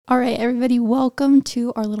All right, everybody, welcome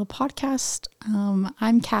to our little podcast.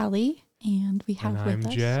 I'm Callie, and we have I'm with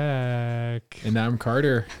us Jack. And I'm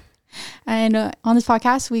Carter. And on this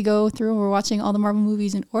podcast, we go through and we're watching all the Marvel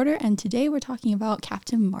movies in order. And today we're talking about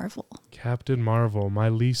Captain Marvel. Captain Marvel, my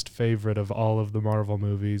least favorite of all of the Marvel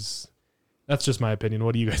movies. That's just my opinion.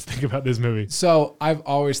 What do you guys think about this movie? So I've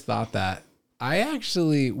always thought that. I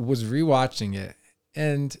actually was rewatching it,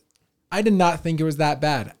 and I did not think it was that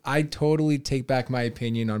bad. I totally take back my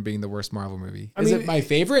opinion on being the worst Marvel movie. Is it my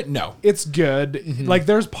favorite? No. It's good. Like,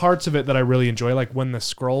 there's parts of it that I really enjoy, like when the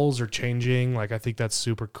scrolls are changing. Like, I think that's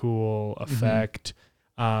super cool effect.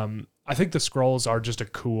 I think the scrolls are just a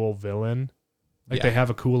cool villain. Like, they have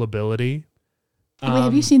a cool ability. Wait,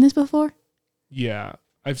 have you seen this before? Yeah.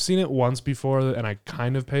 I've seen it once before, and I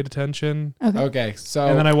kind of paid attention. Okay, so...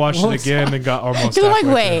 And then I watched it again and got almost Because I'm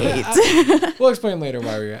like, halfway through. wait. We'll explain later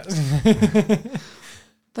why we're at.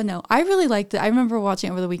 But no, I really liked it. I remember watching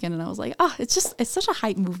it over the weekend, and I was like, it's such a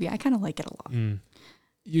hype movie. I kind of like it a lot.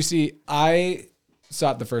 You see, I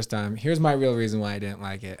saw it the first time. Here's my real reason why I didn't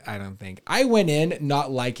like it, I don't think. I went in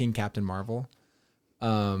not liking Captain Marvel,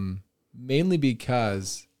 mainly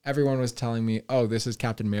because everyone was telling me, oh, this is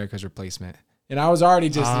Captain America's replacement. And I was already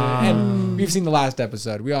just, and we've seen the last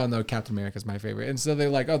episode. We all know Captain America's my favorite. And so they're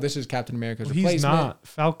like, oh, this is Captain America's replacement. He's not.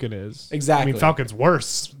 Falcon is. Exactly. I mean, Falcon's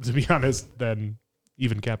worse, to be honest, than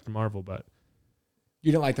even Captain Marvel, but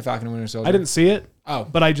You didn't like the Falcon and Winter Soldier? I didn't see it, Oh.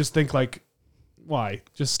 but I just think, like, why?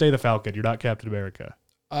 Just stay the Falcon. You're not Captain America.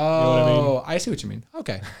 Oh, know what I mean? I see what you mean.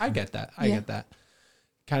 Okay. I get that. I get that.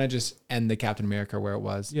 Kind of just end the Captain America where it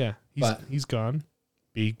was. Yeah, he's gone.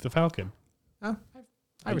 Be the Falcon. Oh,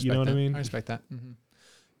 I respect You know what that. I mean? I respect that.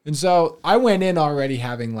 And so I went in already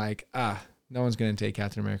having like, no one's going to take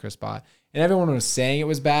Captain America's spot. And everyone was saying it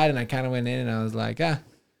was bad. And I kind of went in and I was like, it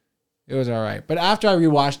was all right. But after I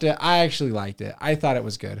rewatched it, I actually liked it. I thought it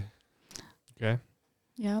was good. Okay.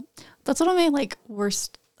 Yeah. That's one of my like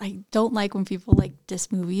worst. I don't like when people like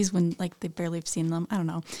diss movies when like they barely have seen them. I don't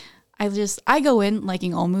know. I go in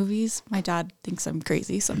liking all movies. My dad thinks I'm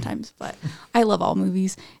crazy sometimes, but I love all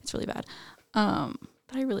movies. It's really bad.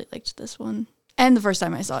 But I really liked this one. And the first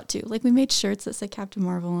time I saw it too. Like we made shirts that said Captain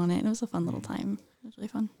Marvel on it, and it was a fun little time. It was really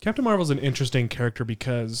fun. Captain Marvel's an interesting character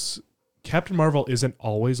because Captain Marvel isn't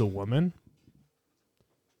always a woman.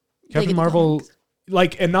 Captain Marvel,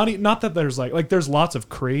 like, and not that there's like there's lots of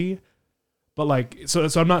Kree, but like so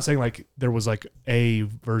I'm not saying like there was like a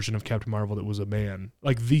version of Captain Marvel that was a man.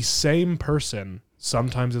 Like the same person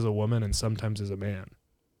sometimes is a woman and sometimes is a man.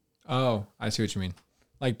 Oh, I see what you mean.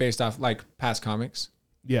 Like based off like past comics.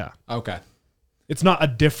 Yeah. Okay. It's not a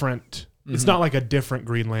different. It's not like a different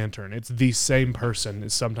Green Lantern. It's the same person.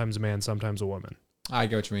 It's sometimes a man, sometimes a woman. I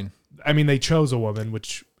get what you mean. I mean, they chose a woman,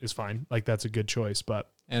 which is fine. Like that's a good choice,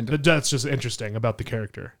 but And that's just interesting about the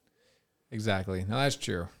character. exactly. No, that's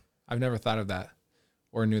true. I've never thought of that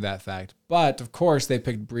or knew that fact. But of course, they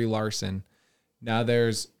picked Brie Larson. Now,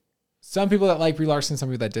 there's some people that like Brie Larson, some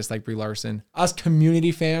people that dislike Brie Larson. Us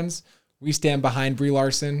Community fans, we stand behind Brie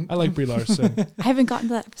Larson. I like Brie Larson. I haven't gotten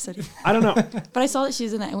to that episode yet. I don't know. But I saw that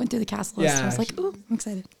she's in it. I went through the cast list. And I was like, ooh, I'm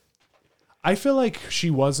excited. I feel like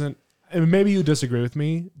she wasn't, and maybe you disagree with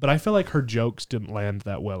me, but I feel like her jokes didn't land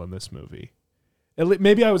that well in this movie.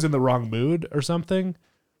 Maybe I was in the wrong mood or something,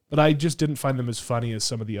 but I just didn't find them as funny as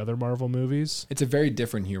some of the other Marvel movies. It's a very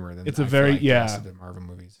different humor than It's a I feel very- like the yeah. rest of the Marvel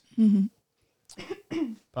movies.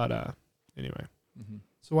 But anyway.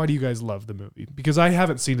 So why do you guys love the movie? Because I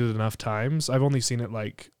haven't seen it enough times. I've only seen it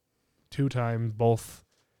like 2 times, both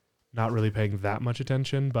not really paying that much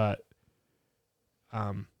attention, but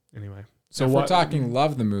anyway. So if we're talking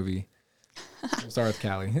love the movie, we'll start with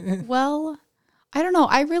Callie. Well, I don't know.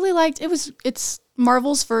 I really liked it's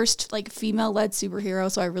Marvel's first like female-led superhero,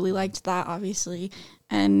 so I really liked that obviously.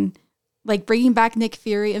 And like bringing back Nick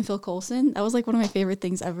Fury and Phil Coulson, that was like one of my favorite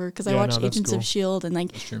things ever because I watched Agents of S.H.I.E.L.D. and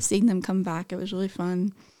like seeing them come back, it was really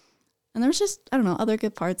fun. And there was just, I don't know, other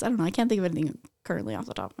good parts. I don't know. I can't think of anything currently off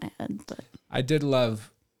the top of my head, but I did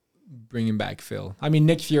love bringing back Phil. I mean,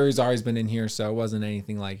 Nick Fury's always been in here, so it wasn't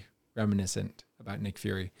anything like reminiscent about Nick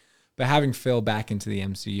Fury. But having Phil back into the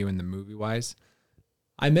MCU and the movie-wise,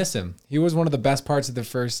 I miss him. He was one of the best parts of the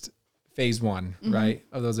first phase 1, right,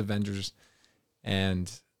 of those Avengers.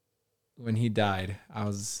 And when he died, I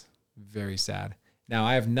was very sad. Now,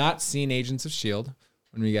 I have not seen Agents of S.H.I.E.L.D.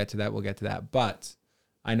 When we get to that, we'll get to that. But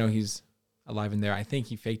I know he's alive in there. I think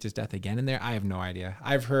he faked his death again in there. I have no idea.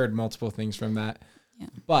 I've heard multiple things from that. Yeah.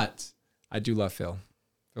 But I do love Phil.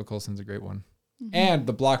 Phil Coulson's a great one. And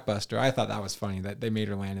the Blockbuster. I thought that was funny that they made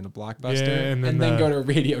her land in a Blockbuster and then go to a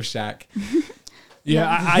Radio Shack. Yeah,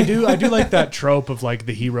 I do like that trope of like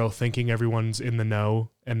the hero thinking everyone's in the know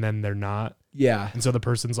and then they're not. Yeah. And so the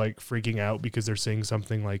person's like freaking out because they're seeing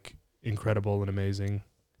something like incredible and amazing.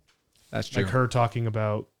 That's true. Like her talking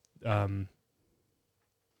about, I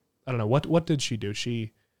don't know, what did she do?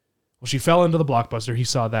 She fell into the Blockbuster. He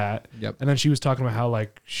saw that. Yep. And then she was talking about how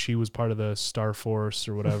like she was part of the Star Force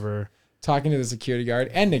or whatever. Talking to the security guard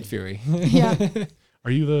and Nick Fury. Yeah. Are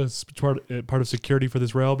you the part of security for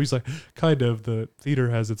this realm? He's like, kind of. The theater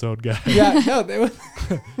has its own guy. Yeah. No, they was,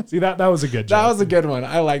 See, that was a good joke. that was a good one.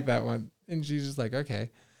 I like that one. And she's just like, okay.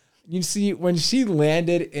 You see, when she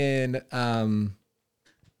landed in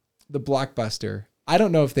the Blockbuster, I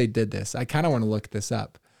don't know if they did this. I kind of want to look this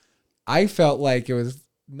up. I felt like it was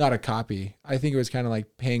not a copy. I think it was kind of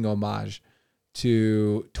like paying homage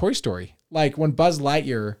to Toy Story. Like when Buzz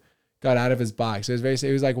Lightyear got out of his box, it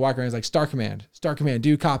was like walking around, he's like, Star Command,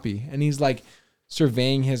 do copy. And he's like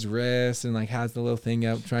surveying his wrist and like has the little thing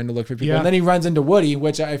up trying to look for people. Yeah. And then he runs into Woody,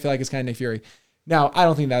 which I feel like is kind of Nick Fury. Now, I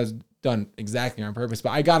don't think that was done exactly on purpose, but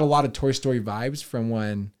I got a lot of Toy Story vibes from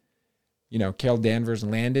when, you know, Carol Danvers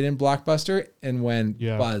landed in Blockbuster and when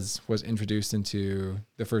Buzz was introduced into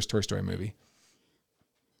the first Toy Story movie.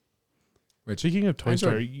 Which, Speaking of Toy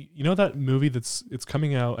Story, you know that movie it's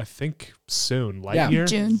coming out, I think, soon, Lightyear?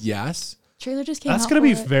 June. yes. Trailer just came out. That's going to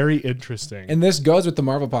be for it. very interesting. And this goes with the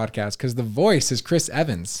Marvel podcast because the voice is Chris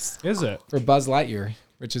Evans Is it? for Buzz Lightyear,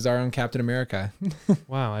 which is our own Captain America.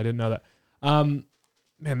 Wow, I didn't know that.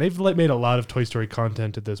 Man, they've made a lot of Toy Story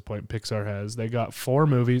content at this point. Pixar has. They got 4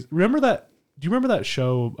 movies. Do you remember that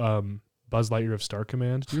show, Buzz Lightyear of Star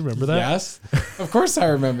Command? Do you remember that? Yes. Of course I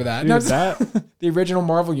remember that. Dude, No, that the original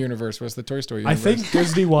Marvel universe was the Toy Story I universe. think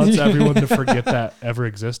Disney wants everyone to forget that ever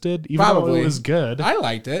existed, even though Probably. it was good. I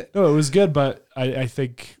liked it. No, it was good, but I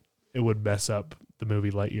think it would mess up the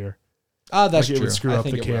movie Lightyear. Oh, that's Like, true. it would screw I up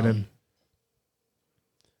think the it will. canon.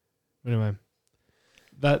 Anyway,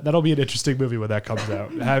 that'll be an interesting movie when that comes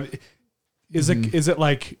out. Is it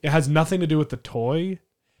like it has nothing to do with the toy?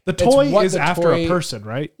 The toy what is the after toy- a person,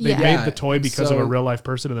 right? They Yeah. made the toy because of So- a real life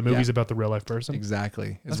person, and the movie's about the real life person.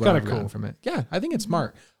 Exactly. That's what I've kinda gotten cool. from it. Yeah, I think it's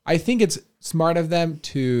smart. I think it's smart of them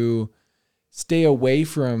to stay away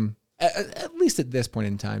from, at least at this point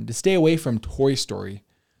in time, to stay away from Toy Story.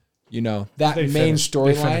 You know, that They main finished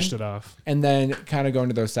storyline, it off. and then kind of go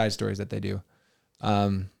into those side stories that they do.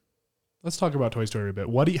 Let's talk about Toy Story a bit.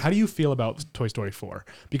 How do you feel about Toy Story 4?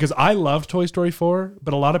 Because I loved Toy Story 4,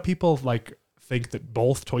 but a lot of people think that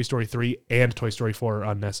both Toy Story 3 and Toy Story 4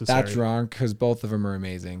 are unnecessary. That's wrong because both of them are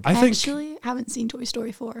amazing. I think Actually, haven't seen Toy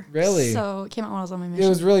Story 4. Really? So it came out when I was on my mission. It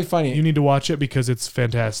was really funny. you need to watch it because it's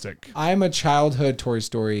fantastic. I'm a childhood Toy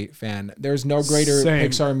Story fan. There's no greater Same.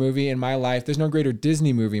 Pixar movie in my life. There's no greater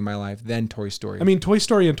Disney movie in my life than Toy Story. I mean, Toy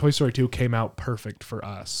Story and Toy Story 2 came out perfect for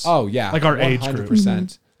us. oh yeah, like our age group.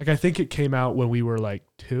 100%. Like, I think it came out when we were like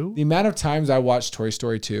 2. The amount of times I watched Toy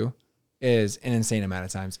Story 2 is an insane amount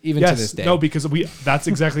of times, even Yes, to this day. no, because that's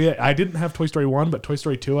exactly it. I didn't have Toy Story 1, but Toy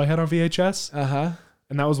Story 2 I had on VHS. Uh-huh.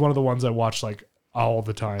 And that was one of the ones I watched like all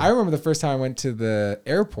the time. I remember the first time I went to the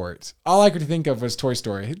airport, all I could think of was Toy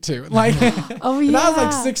Story 2. Like, Oh, and I was yeah.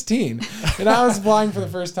 like 16, and I was flying for the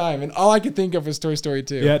first time, and all I could think of was Toy Story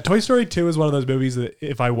 2. Yeah, Toy Story 2 is one of those movies that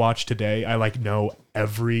if I watch today, I know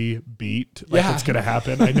every beat that's going to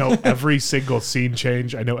happen. I know every single scene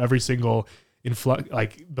change. I know every single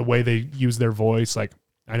the way they use their voice. Like,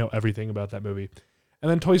 I know everything about that movie.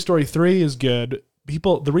 And then Toy Story 3 is good.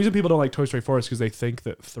 The reason people don't like Toy Story 4 is because they think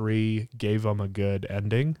that 3 gave them a good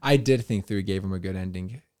ending. I did think 3 gave him a good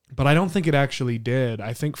ending. But I don't think it actually did.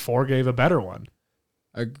 I think 4 gave a better one.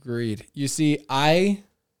 Agreed. You see,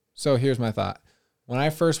 so here's my thought. When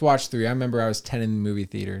I first watched 3, I remember I was 10 in the movie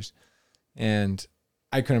theaters, and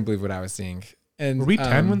I couldn't believe what I was seeing. And Were we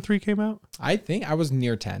 10 when 3 came out? I think I was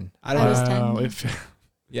near 10. I I don't was know. 10.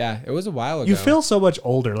 Yeah, it was a while ago. You feel so much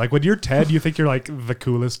older. Like when you're 10, you think you're like the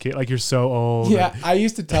coolest kid. Like you're so old. Yeah, I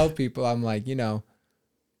used to tell people, I'm like,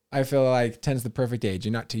 I feel like 10 is the perfect age.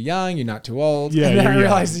 You're not too young, you're not too old. Yeah, and then you're I young.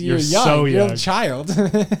 realized you're young. so You're young. a child.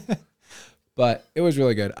 But it was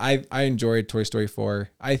really good. I enjoyed Toy Story 4.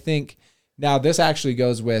 I think now this actually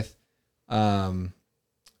goes with going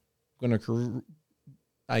to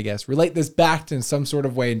I guess relate this back in some sort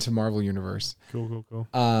of way into Marvel Universe. Cool.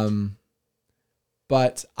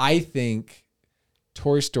 But I think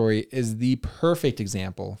Toy Story is the perfect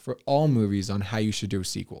example for all movies on how you should do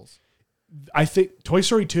sequels. I think Toy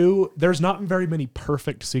Story 2, there's not very many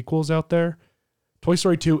perfect sequels out there. Toy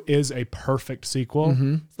Story 2 is a perfect sequel.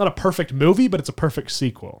 Mm-hmm. It's not a perfect movie, but it's a perfect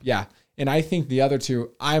sequel. Yeah. And I think the other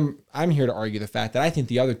two, I'm here to argue the fact that I think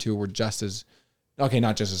the other two were just as Okay,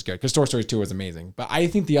 not just as good, because Toy Story 2 was amazing. But I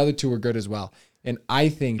think the other two were good as well. And I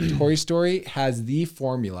think Toy Story has the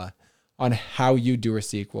formula on how you do a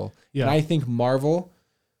sequel. Yeah. And I think Marvel,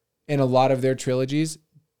 in a lot of their trilogies,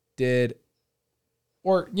 did,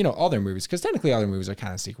 or, you know, all their movies, because technically all their movies are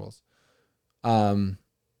kind of sequels,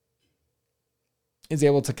 is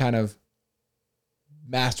able to kind of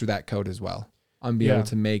master that code as well on being able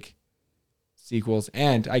to make sequels,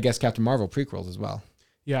 and I guess Captain Marvel prequels as well.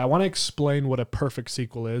 Yeah, I want to explain what a perfect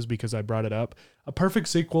sequel is because I brought it up. A perfect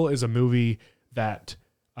sequel is a movie that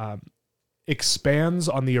expands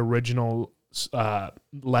on the original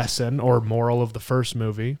lesson or moral of the first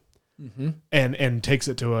movie, and takes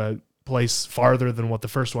it to a place farther than what the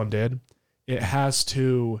first one did. It has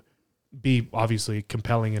to be obviously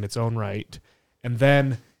compelling in its own right, and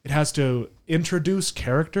then it has to introduce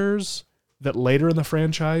characters that later in the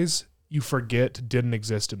franchise you forget didn't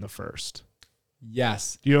exist in the first.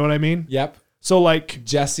 Yes. Do you know what I mean? Yep. So like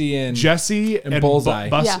Jesse and Bullseye.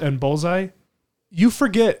 And Bullseye, you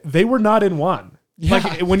forget they were not in one. Yeah.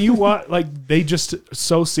 Like when you watch, like they just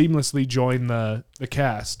so seamlessly join the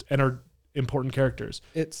cast and are important characters.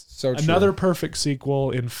 It's so true. Another perfect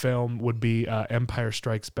sequel in film would be Empire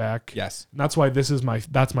Strikes Back. Yes. And that's why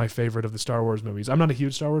that's my favorite of the Star Wars movies. I'm not a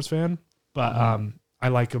huge Star Wars fan, but I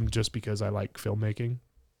like them just because I like filmmaking.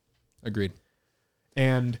 Agreed.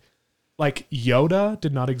 And like Yoda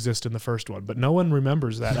did not exist in the first one, but no one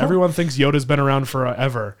remembers that. Everyone thinks Yoda's been around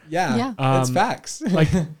forever. Yeah. It's facts. Like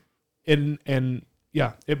and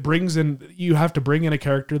yeah, it brings in, you have to bring in a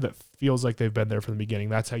character that feels like they've been there from the beginning.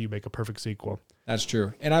 That's how you make a perfect sequel. That's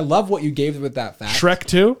true. And I love what you gave with that fact. Shrek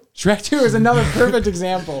 2? Shrek 2 is another perfect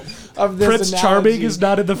example of this Prince analogy. Charming is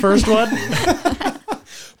not in the first one.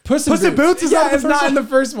 Puss in Boots is not in the it's first not one. in the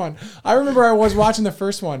first one. I remember I was watching the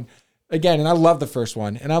first one again, and I love the first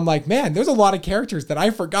one. And I'm like, man, there's a lot of characters that I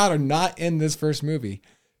forgot are not in this first movie.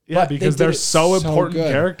 Yeah, But because they did they're it so important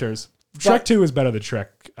good. characters. But- Shrek 2 is better than Shrek,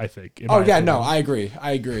 I think. Oh yeah, no, I agree.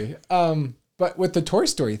 But with the Toy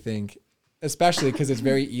Story thing, especially because it's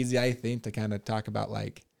very easy, I think, to kind of talk about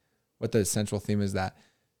like what the central theme is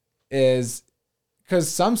because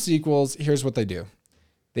some sequels, here's what they do.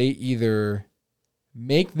 They either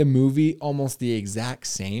make the movie almost the exact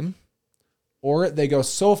same, or they go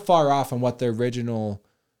so far off on what the original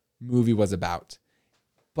movie was about.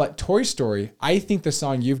 But Toy Story, I think the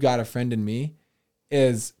song You've Got a Friend in Me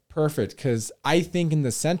is perfect because I think in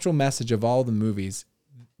the central message of all the movies,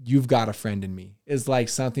 You've Got a Friend in Me is like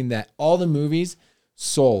something that all the movies'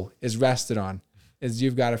 soul is rested on, is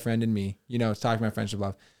You've Got a Friend in Me. You know, it's talking about friendship,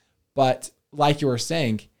 love. But like you were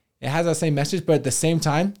saying, it has that same message, but at the same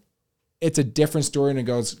time, it's a different story and it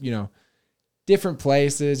goes, you know, different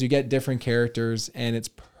places, you get different characters, and it's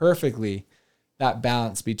perfectly that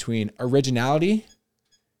balance between originality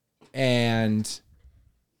and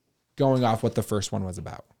going off what the first one was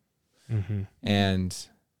about. And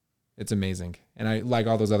it's amazing. And I like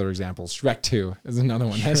all those other examples. Shrek 2 is another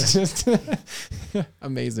one that's just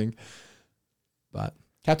amazing. But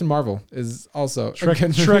Captain Marvel is also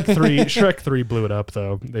Shrek 3 blew it up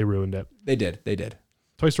though. They ruined it. They did.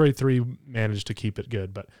 Toy Story 3 managed to keep it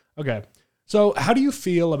good, but okay. So how do you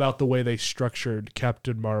feel about the way they structured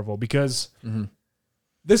Captain Marvel? Because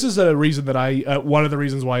this is a reason that one of the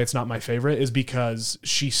reasons why it's not my favorite is because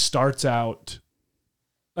she starts out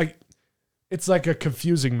like, it's like a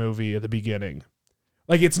confusing movie at the beginning.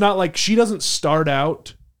 Like, it's not like she doesn't start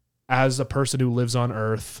out as a person who lives on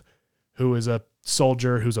Earth, who is a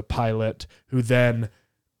soldier, who's a pilot, who then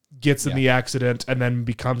gets in the accident and then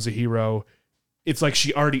becomes a hero. It's like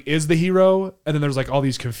she already is the hero, and then there's like all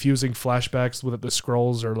these confusing flashbacks with the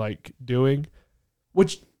scrolls are like doing,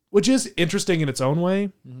 which is interesting in its own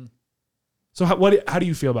way. So how do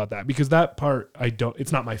you feel about that? Because that part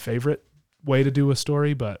it's not my favorite way to do a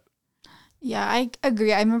story, but Yeah, I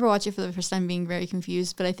agree. I remember watching it for the first time being very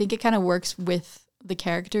confused, but I think it kind of works with the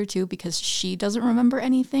character too because she doesn't remember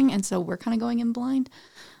anything, and so we're kind of going in blind.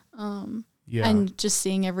 And just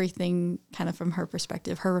seeing everything kind of from her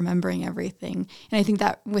perspective, her remembering everything. And I think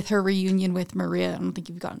that with her reunion with Maria, I don't think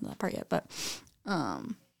you've gotten to that part yet, but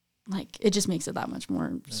like it just makes it that much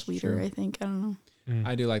more sweeter, true. I think. I don't know.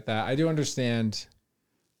 I do like that. I do understand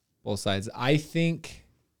both sides. I think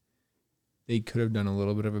they could have done a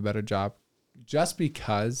little bit of a better job just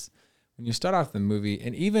because when you start off the movie,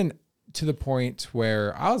 and even to the point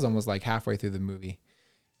where I was almost like halfway through the movie,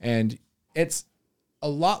 and it's a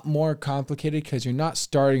lot more complicated because you're not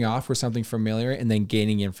starting off with something familiar and then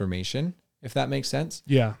gaining information, if that makes sense.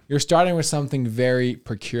 yeah. You're starting with something very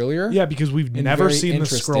peculiar. Yeah, because we've And never very seen the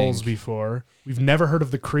interesting. scrolls before. We've never heard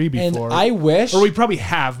of the Kree And before. I wish... or we probably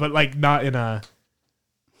have, but like not in a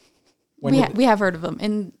We have heard of him.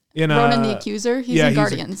 And Ronan the Accuser, he's in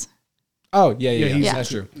Guardians. Yeah. That's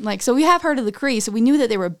true. Like, so we have heard of the Kree, so we knew that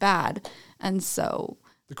they were bad. And so...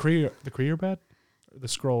 The Kree are bad? Or the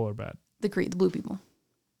Skrull are bad? The Kree, the blue people.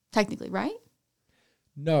 Technically, right?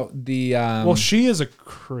 No, the... well, she is a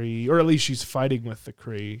Kree, or at least she's fighting with the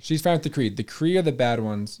Kree. She's fighting with the Kree. The Kree are the bad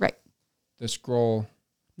ones. Right. The Skrull...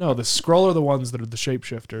 No, the Skrull are the ones that are the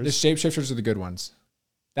shapeshifters. The shapeshifters are the good ones.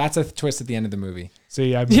 That's a twist at the end of the movie.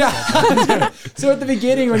 See, yeah. So at the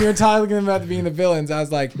beginning, when you were talking about being the villains, I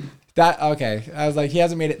was like, okay. I was like, he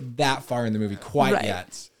hasn't made it that far in the movie quite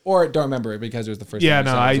yet. Or don't remember it because it was the first time. Yeah,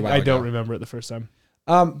 no, I don't remember it the first time.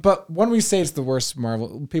 But when we say it's the worst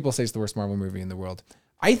Marvel, people say it's the worst Marvel movie in the world.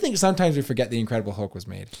 I think sometimes we forget The Incredible Hulk was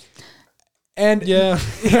made. And that's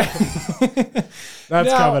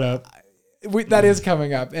coming up. That is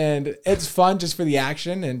coming up, and it's fun just for the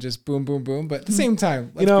action and just boom, boom, boom. But at the same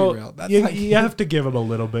time, let's be real. That's you have to give them a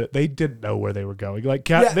little bit. They didn't know where they were going. Like,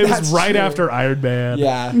 it was right after Iron Man.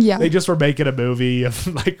 Yeah. They just were making a movie of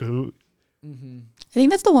like who. Mm-hmm. I think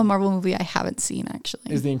that's the one Marvel movie I haven't seen,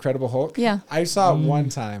 actually. Is The Incredible Hulk? Yeah. I saw it one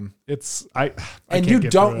time. It's and you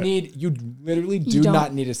literally do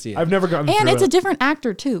not need to see it. I've never gotten. And it's a different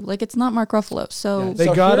actor too. Like, it's not Mark Ruffalo. So they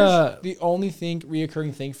got the only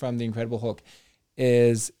reoccurring thing from The Incredible Hulk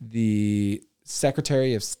is the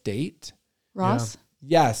Secretary of State, Ross. Yeah.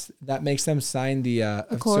 Yes, that makes them sign the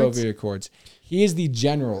Accords. Soviet Accords. He is the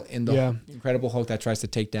general in the Incredible Hulk that tries to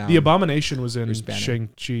take down. The Abomination was in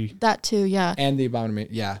Shang-Chi. That too, yeah. And the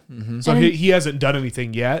Abomination, yeah. Mm-hmm. So he hasn't done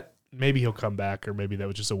anything yet. Maybe he'll come back, or maybe that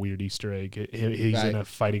was just a weird Easter egg. He's in a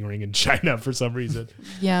fighting ring in China for some reason.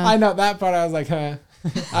 Yeah. I know that part. I was like, huh.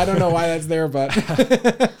 I don't know why that's there, but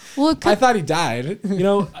I thought he died.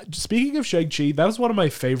 Speaking of Shang-Chi, that was one of my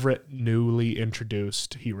favorite newly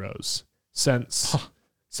introduced heroes since.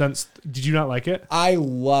 Did you not like it? I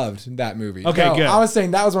loved that movie. Okay, good. I was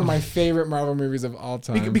saying that was one of my favorite Marvel movies of all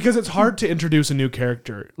time. Because it's hard to introduce a new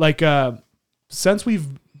character. Like, since we've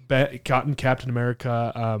gotten Captain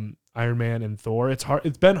America, Iron Man, and Thor, it's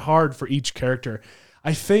been hard for each character.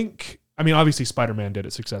 Obviously Spider-Man did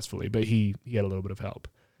it successfully, but he had a little bit of help.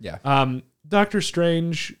 Yeah. Doctor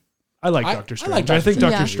Strange, I like Doctor Strange. I think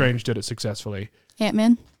Doctor Strange did it successfully.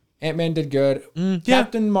 Ant-Man did good.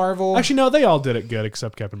 Captain Marvel. Actually, no, they all did it good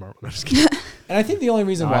except Captain Marvel. No, just kidding. And I think the only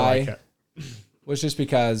reason why was just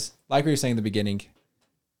because, like we were saying in the beginning,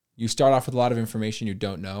 you start off with a lot of information you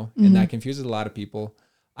don't know, and that confuses a lot of people.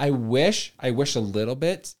 I wish a little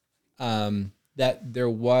bit that there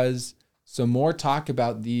was some more talk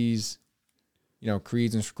about these,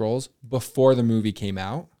 Krees and Skrulls before the movie came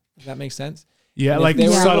out. If that makes sense. Yeah, and like they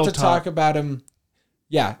were subtle able to talk about them.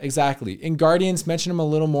 Yeah, exactly. In Guardians, mention them a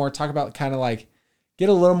little more. Talk about kind of like get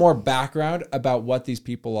a little more background about what these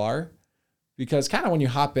people are, because kind of when you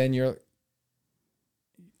hop in,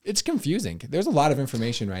 it's confusing. There's a lot of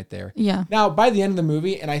information right there. Yeah. Now, by the end of the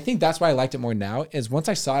movie, and I think that's why I liked it more now, is once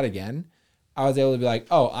I saw it again, I was able to be like,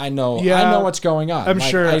 oh, I know what's going on. I'm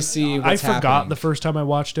sure. I see what's happening. I forgot the first time I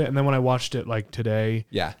watched it, and then when I watched it like today,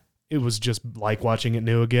 it was just like watching it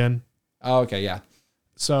new again. Oh, okay, yeah.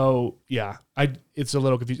 So yeah, it's a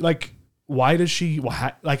little confusing. Like, why does she?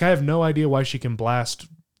 Like, I have no idea why she can blast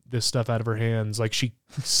this stuff out of her hands. Like, she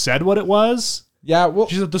said what it was. Yeah, well,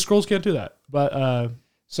 she said the Skrulls can't do that. But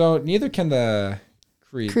so neither can the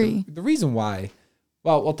Kree. The reason why.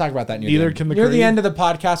 Well, we'll talk about that near the end of the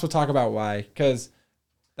podcast. We'll talk about why, because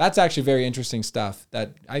that's actually very interesting stuff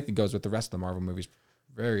that I think goes with the rest of the Marvel movies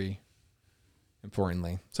very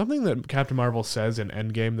importantly. Something that Captain Marvel says in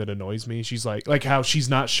Endgame that annoys me, she's like how she's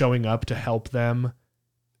not showing up to help them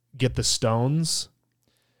get the stones.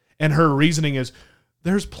 And her reasoning is,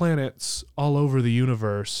 there's planets all over the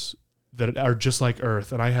universe that are just like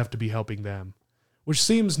Earth, and I have to be helping them. Which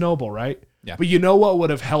seems noble, right? Yeah. But you know what would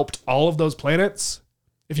have helped all of those planets?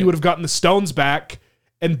 If you would have gotten the stones back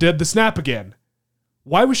and did the snap again.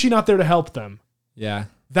 Why was she not there to help them? Yeah.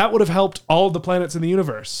 That would have helped all of the planets in the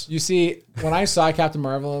universe. You see, when I saw Captain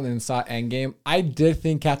Marvel and then saw Endgame, I did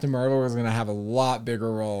think Captain Marvel was going to have a lot bigger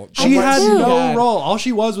role. She had no role. All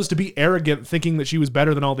she was to be arrogant, thinking that she was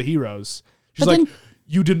better than all the heroes. She's like,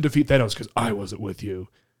 you didn't defeat Thanos because I wasn't with you.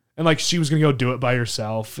 And like, she was going to go do it by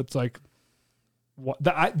herself. It's like,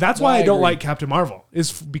 that's why I don't like Captain Marvel,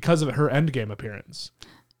 is because of her Endgame appearance.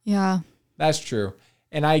 Yeah. That's true.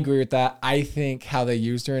 And I agree with that. I think how they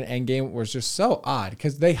used her in Endgame was just so odd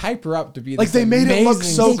because they hype her up to be like, they made it look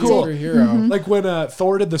so cool. Superhero. Like when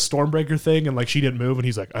Thor did the Stormbreaker thing and like she didn't move and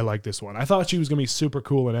he's like, I like this one. I thought she was gonna be super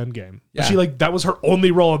cool in Endgame. Yeah. But that was her only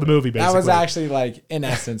role in the movie. Basically, that was actually like in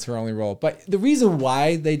essence her only role. But the reason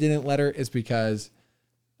why they didn't let her is because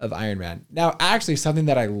of Iron Man. Now, actually, something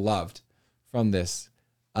that I loved from this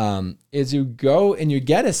is you go and you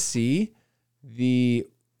get to see the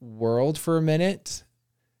world for a minute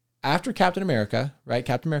after Captain America, right?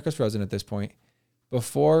 Captain America's frozen at this point.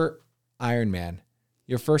 Before Iron Man,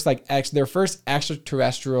 your first their first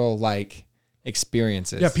extraterrestrial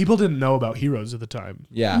experiences. Yeah, people didn't know about heroes at the time.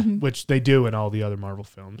 Yeah. Which they do in all the other Marvel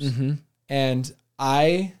films. Mm-hmm. And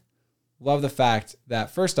I love the fact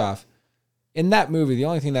that, first off, in that movie, the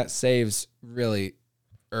only thing that saves really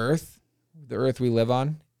Earth, the Earth we live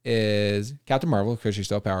on, is Captain Marvel, because she's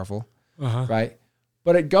so powerful, right?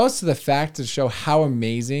 But it goes to the fact to show how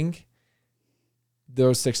amazing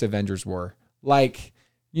those 6 Avengers were.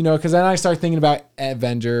 Because then I start thinking about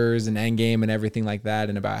Avengers and Endgame and everything like that,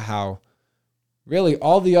 and about how really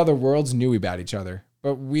all the other worlds knew about each other,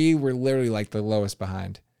 but we were literally the lowest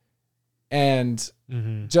behind. And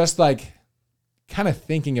just kind of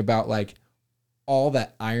thinking about all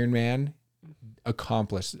that Iron Man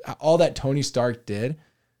accomplished, all that Tony Stark did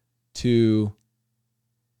to,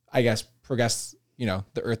 I guess, progress,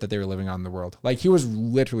 the Earth that they were living on in the world. He was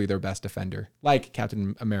literally their best defender, like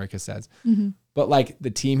Captain America says. But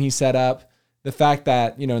the team he set up, the fact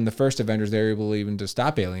that, in the first Avengers, they were able even to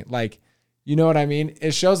stop Alien. You know what I mean?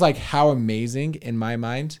 It shows how amazing, in my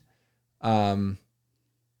mind, Iron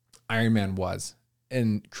Man was,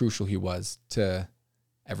 and crucial he was to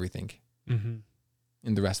everything in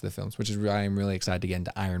the rest of the films, which is why I'm really excited to get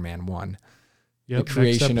into Iron Man 1. Yep, the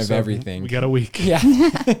creation of everything. We got a week. Yeah.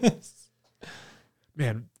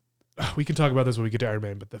 Man, we can talk about this when we get to Iron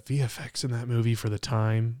Man, but the VFX in that movie for the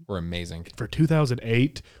time were amazing. For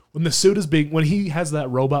 2008, when the suit when he has that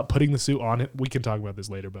robot putting the suit on it, we can talk about this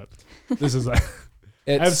later, but this is I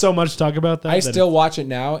have so much to talk about that. I still watch it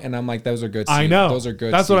now, and I'm like, those are good. I know. Those are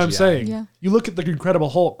good. That's CGI. what I'm saying. Yeah. You look at the Incredible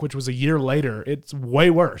Hulk, which was a year later, it's way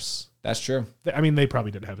worse. That's true. I mean, they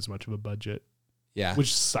probably didn't have as much of a budget. Yeah.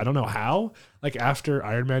 Which I don't know how. After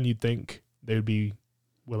Iron Man, you'd think they would be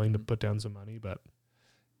willing to put down some money,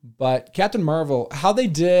 But Captain Marvel, how they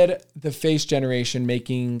did the face generation,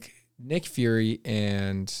 making Nick Fury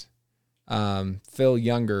and Phil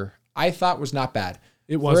younger, I thought was not bad.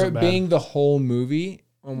 It wasn't bad. For it being the whole movie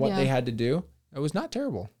and what they had to do, it was not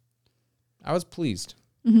terrible. I was pleased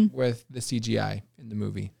with the CGI in the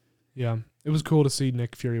movie. Yeah. It was cool to see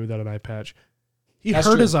Nick Fury without an eye patch. He That's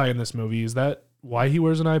hurt true. his eye in this movie. Is that why he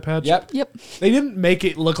wears an eye patch? Yep. They didn't make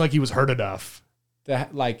it look like he was hurt enough. I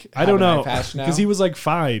don't know, because he was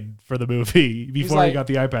fine for the movie before he got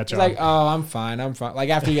the eye patch on. He's oh, I'm fine.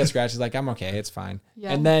 After he gets scratched, he's I'm okay, it's fine.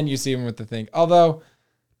 Yeah. And then you see him with the thing. Although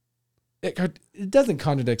it doesn't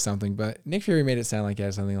contradict something, but Nick Fury made it sound like he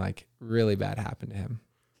had something really bad happen to him.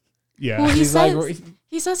 Yeah. Well, he He's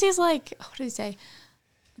says he's what did he say?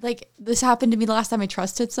 This happened to me the last time I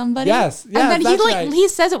trusted somebody. Yes. And then that's right. he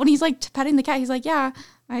says it when he's petting the cat. He's yeah,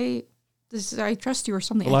 I trust you or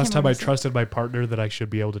something. The last time I trusted my partner that I should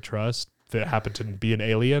be able to trust that happened to be an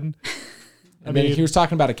alien. I mean, he was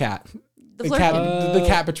talking about a cat. The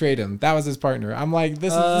cat betrayed him. That was his partner. I'm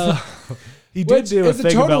this is... He did do a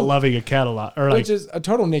thing about loving a cat a lot. Which is a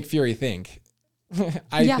total Nick Fury thing.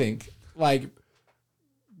 I think.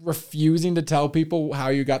 Refusing to tell people how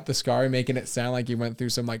you got the scar and making it sound like you went through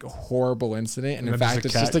some horrible incident. And in fact,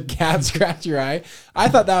 it's just a cat scratch your eye. I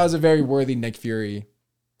thought that was a very worthy Nick Fury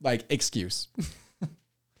excuse.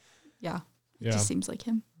 Yeah. It just seems like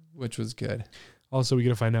him. Which was good. Also, we get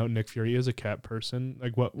to find out Nick Fury is a cat person.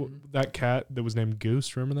 What that cat that was named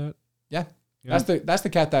Goose, remember that? Yeah. That's the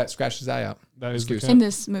cat that scratched his eye out. That is Goose. In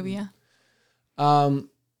this movie, yeah.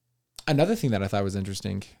 Another thing that I thought was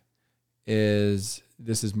interesting is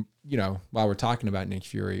while we're talking about Nick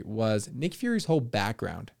Fury, was Nick Fury's whole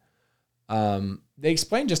background. They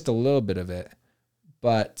explained just a little bit of it,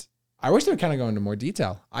 but I wish they would kind of go into more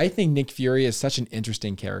detail. I think Nick Fury is such an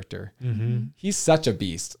interesting character. Mm-hmm. He's such a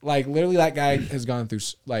beast. Literally that guy has gone through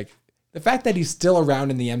the fact that he's still around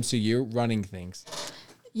in the MCU running things.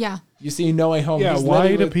 Yeah. You see No Way Home. Yeah,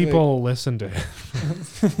 why do people listen to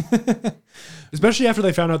him? Especially after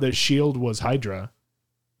they found out that S.H.I.E.L.D. was Hydra.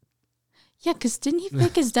 Yeah, because didn't he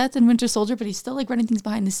fake his death in Winter Soldier, but he's still running things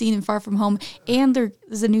behind the scene in Far From Home. And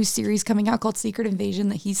there's a new series coming out called Secret Invasion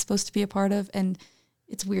that he's supposed to be a part of. And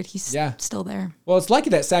it's weird. He's still there. Well, it's lucky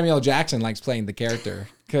that Samuel L. Jackson likes playing the character,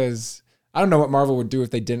 because I don't know what Marvel would do if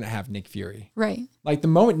they didn't have Nick Fury. Right. The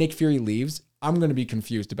moment Nick Fury leaves, I'm going to be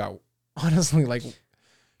confused about, honestly,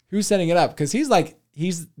 who's setting it up. Because he's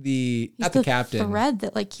the captain. Thread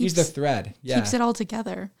that keeps, he's the thread. Yeah. Keeps it all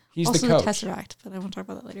together. He's also the coach. The Tesseract, but I won't talk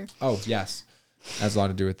about that later. Oh, yes. That has a lot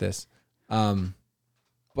to do with this.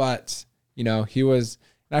 But, he was,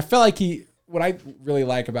 and I felt what I really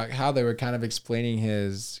like about how they were kind of explaining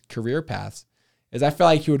his career paths is I feel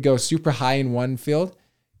like he would go super high in one field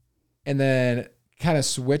and then kind of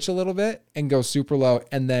switch a little bit and go super low,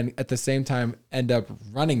 and then at the same time end up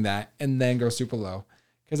running that and then go super low.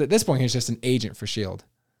 Because at this point, he's just an agent for S.H.I.E.L.D.,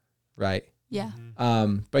 right? Yeah.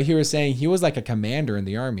 But he was saying he was like a commander in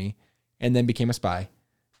the army and then became a spy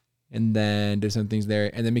and then did some things there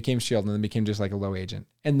and then became S.H.I.E.L.D. and then became just like a low agent.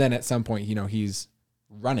 And then at some point, he's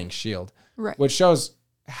running S.H.I.E.L.D., Right. which shows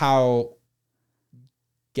how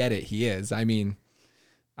get it he is. I mean,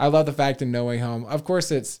 I love the fact in No Way Home, of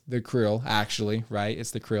course, it's the Krill, actually, right?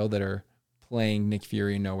 It's the Krill that are playing Nick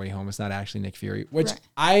Fury in No Way Home. It's not actually Nick Fury, which Right.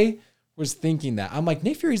 I was thinking that. I'm like,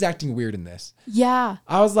 Nick Fury's acting weird in this. Yeah.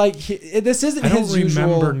 I was like, this isn't I don't his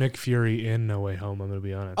remember usual. Nick Fury in No Way Home. I'm gonna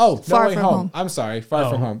be honest. Oh, Far No Way From Home. Home. I'm sorry, Far Oh.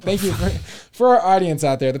 From Home. Thank you for our audience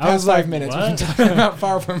out there. The I past was like, 5 minutes what? we've been talking about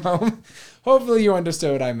Far From Home. Hopefully you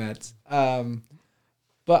understood what I meant.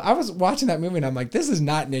 But I was watching that movie and I'm like, this is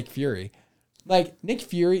not Nick Fury. Like, Nick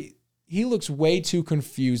Fury, he looks way too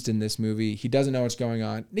confused in this movie. He doesn't know what's going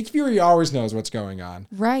on. Nick Fury always knows what's going on.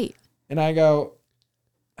 Right. And I'm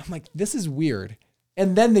like, this is weird.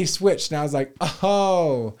 And then they switched and I was like,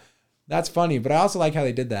 oh, that's funny. But I also like how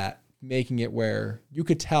they did that, making it where you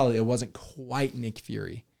could tell it wasn't quite Nick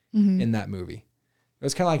Fury in that movie. It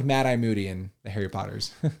was kind of like Mad Eye Moody in the Harry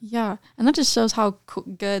Potters. Yeah. And that just shows how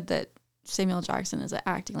good that Samuel Jackson is at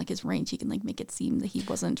acting. Like his range, he can like make it seem that he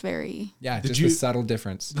wasn't very. Yeah, Did just you- a subtle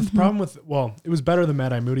difference. The problem with it was better than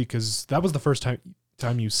Mad Eye Moody because that was the first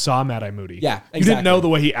time you saw Mad Eye Moody. Yeah, You didn't know exactly. the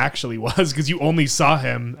way he actually was because you only saw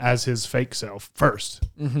him as his fake self first.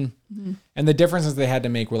 And the differences they had to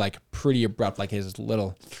make were like pretty abrupt, like his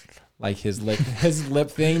little, like his lip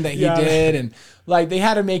thing that he Yeah. did, and like they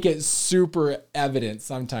had to make it super evident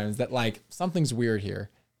sometimes that like something's weird here.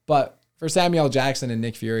 But for Samuel Jackson and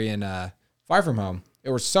Nick Fury and Far From Home, it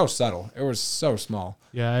was so subtle. It was so small.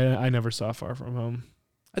 Yeah, I never saw Far From Home.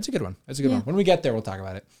 That's a good one. That's a good Yeah. one. When we get there, we'll talk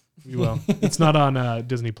about it. We will. It's not on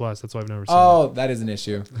Disney Plus. That's why I've never seen Oh, that is an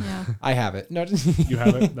issue. Yeah. I have it. No. it. You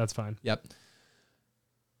have it? That's fine. Yep.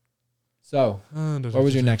 So, what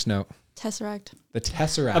was your next note? Tesseract. The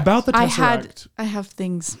Tesseract. About the I Tesseract? have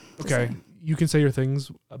things. to Okay, say. you can say your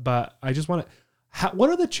things, but I just want to. What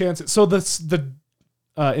are the chances? So the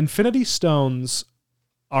Infinity Stones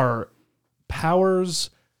are powers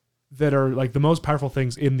that are like the most powerful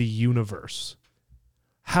things in the universe.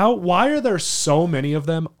 Why are there so many of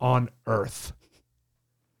them on Earth?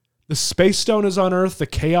 The Space Stone is on Earth, the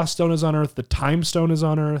Chaos Stone is on Earth, the Time Stone is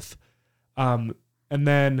on Earth. And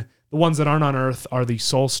then the ones that aren't on Earth are the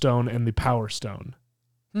Soul Stone and the Power Stone.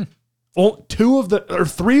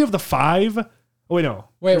 Three of the five. Oh, wait, no.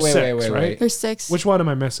 Wait, There's six, wait. right? There's 6. Which one am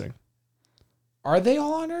I missing? Are they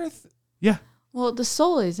all on Earth? Yeah. Well, the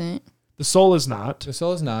soul isn't. The Soul is not. The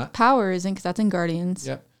Soul is not. Power isn't because that's in Guardians.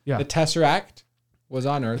 Yep. Yeah. The Tesseract was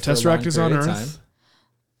on Earth. The for a long Tesseract is on period of Earth.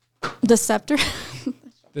 time. The scepter.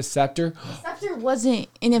 The Scepter. Scepter wasn't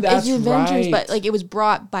in That's Avengers, right. but like it was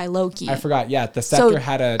brought by Loki. I forgot. Yeah, the Scepter So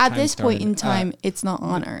had a at time this stone point in it. time, it's not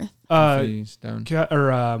on Earth. Infinity Stone.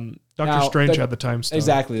 Doctor Now, Strange the- had the Time Stone.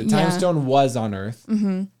 Exactly. The Time Yeah. Stone was on Earth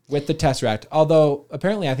with the Tesseract. Although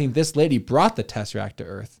apparently, I think this lady brought the Tesseract to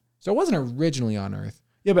Earth, so it wasn't originally on Earth.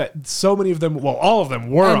 Yeah, but so many of them. Well, all of them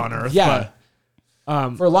were And- on Earth. yeah.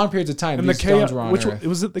 But, For long periods of time, and the these stones Chaos. were on Which Earth. one,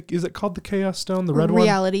 was it? Is it called the Chaos Stone? The red one.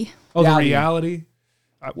 Reality. Oh, Reality. the Reality.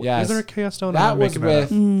 Yes. Is there a Chaos Stone? That was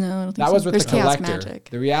with No, I don't think that so. was with There's the chaos Collector. magic,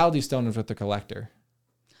 The Reality Stone was with the Collector.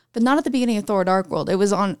 but not at the beginning of Thor: Dark World. It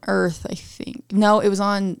was on Earth, I think. No, it was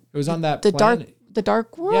on It was on that the planet. Dark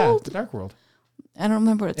Yeah, World. the Dark World. I don't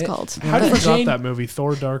remember what it's called. How But did I forgot Jane- that movie?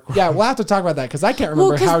 Thor: Dark World. Yeah, we'll have to talk about that because I can't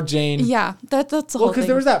remember 'cause- how Jane. Yeah, that's the Well, whole because thing.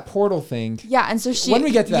 there was that portal thing. Yeah, and so she. When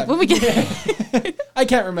we get to that, when we get, I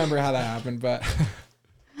can't remember how that happened, but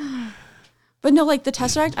but no, like the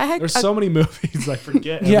Tesseract. I had. There's so many movies I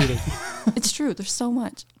forget. Yeah. Everything. It's true. There's so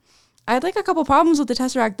much. I had like a couple problems with the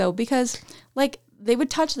Tesseract though, because like they would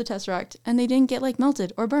touch the Tesseract and they didn't get like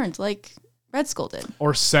melted or burned like Red Skull did.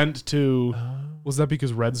 Or sent to. Was that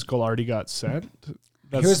because Red Skull already got sent?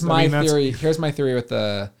 here's my theory. Here's my theory with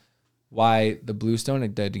the why the Blue Stone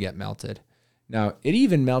did to get melted. Now it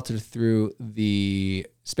even melted through the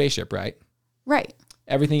spaceship, right? Right.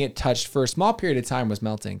 Everything it touched for a small period of time was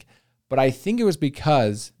melting, but I think it was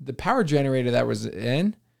because the power generator that was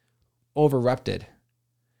in over-erupted.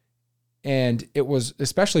 And it was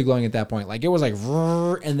especially glowing at that point. Like it was like,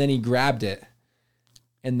 and then he grabbed it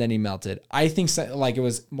and then he melted. I think like it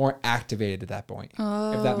was more activated at that point, if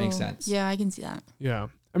that makes Oh, sense. Yeah, I can see that. Yeah.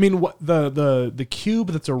 I mean, what the cube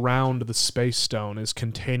that's around the space stone is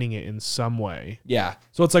containing it in some way. Yeah,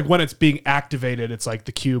 So it's like when it's being activated, it's like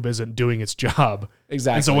the cube isn't doing its job.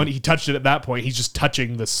 exactly. And so when he touched it at that point, he's just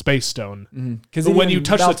touching the space stone. Because But when you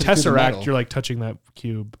touch the Tesseract, you're like touching that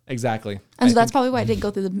cube. exactly. And so that's probably why I didn't go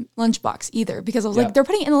through the lunchbox either, because I was Yeah. like, they're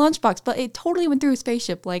putting it in the lunchbox, but it totally went through a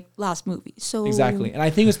spaceship like last movie. So Exactly. And I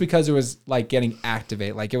think it's because it was like getting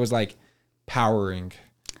activated, like it was like powering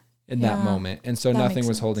in that Yeah, moment. And so that nothing makes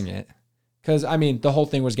was sense. holding it. Because, I mean, the whole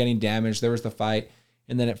thing was getting damaged. There was the fight.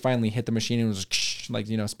 And then it finally hit the machine and it was like,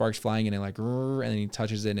 sparks flying and it like, and then he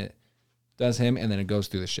touches it and it does him and then it goes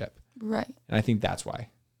through the ship. Right. And I think that's why.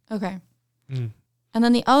 Okay. Mm. And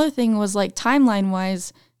then the other thing was like timeline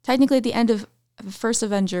wise, technically at the end of the first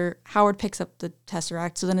Avenger, Howard picks up the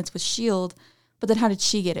Tesseract. So then it's with S.H.I.E.L.D. But then how did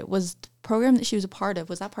she get it? Was the program that she was a part of,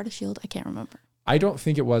 was that part of S.H.I.E.L.D.? I can't remember. I don't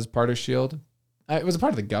think it was part of S.H.I.E.L.D. It was a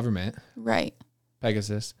part of the government, Right.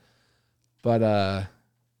 Pegasus. But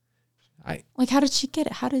Like how did she get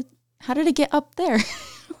it? How did it get up there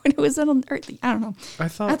when it was on Earth? I don't know. I I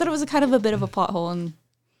thought it was a kind of a bit of a pothole. And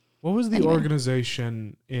What was the Anyway.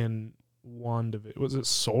 organization in WandaVision? Was it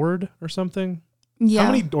SWORD or something? yeah.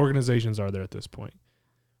 How many organizations are there at this point?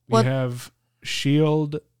 We What- have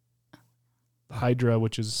SHIELD, Hydra,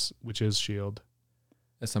 which is SHIELD.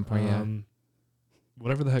 at some point, yeah.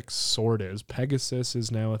 Whatever the heck SWORD is. Pegasus is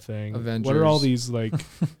now a thing. Avengers. What are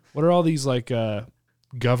all these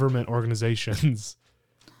government organizations?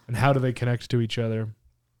 And how do they connect to each other?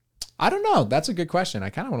 I don't know. That's a good question. I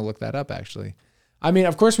kind of want to look that up, actually. I mean,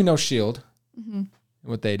 of course, we know S.H.I.E.L.D. Mhm. and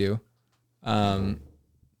what they do.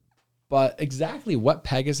 But exactly what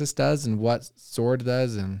Pegasus does and what SWORD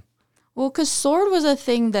does and Well, because SWORD was a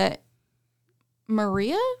thing that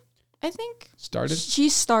Maria, I think, started. she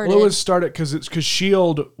started. Well, it was started because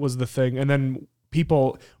SHIELD was the thing, and then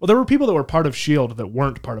there were people that were part of SHIELD that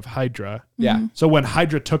weren't part of Hydra. Yeah. So when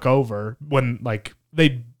Hydra took over, when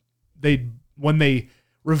they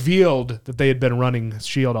revealed that they had been running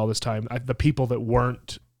SHIELD all this time, the people that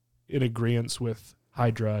weren't in agreement with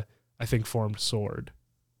Hydra, I think, formed SWORD.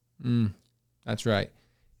 That's right.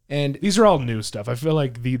 And These are all new stuff. I feel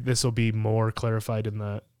like this will be more clarified in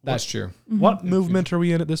the. that's true. What movement are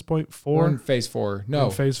we in at this point? We're in 4? phase 4. We're No,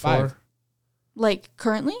 in phase 5. 4. Like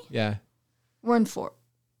currently, Yeah. we're in 4.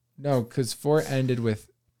 No, because 4 ended with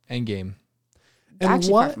Endgame. And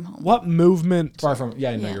Actually, what Far From Home. what movement? Far from,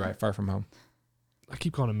 yeah, no, Yeah. you're right. Far From Home. I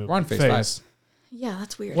keep calling it movement. We're on phase 5. Yeah,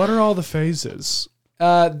 that's weird. What are all the phases?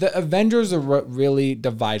 The Avengers are what really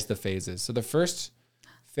divides the phases. So the first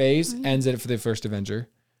phase ends it for the first Avenger.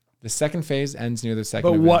 The second phase ends near the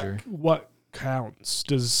second But Avenger. what counts?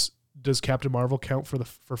 Does Captain Marvel count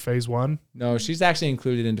for phase 1? No, she's actually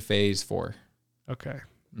included into phase 4. Okay,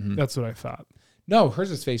 Mhm. that's what I thought. No,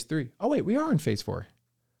 hers is phase 3. Oh wait, we are in phase 4.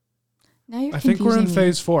 Now you're I think we're in confusing me.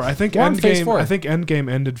 phase 4. I think We're in phase Endgame. 4. I think Endgame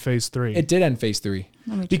ended phase 3 It did end phase 3.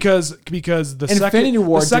 Let me check. because the Infinity second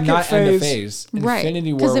War the did second not phase, end a phase. Right,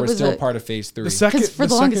 Infinity 'cause War it was was still a- part of phase 3. the second Because for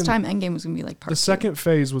the longest second- time, Endgame was gonna be like part the 2. second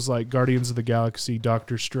phase was like Guardians of the Galaxy,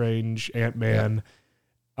 Doctor Strange, Ant-Man,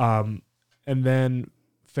 and then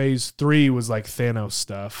phase 3 was like Thanos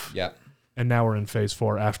stuff, Yeah. and now we're in phase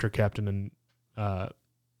 4 after Captain and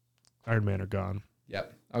Iron Man are gone.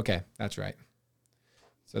 Yep. Okay, that's right.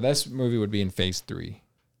 So this movie would be in phase 3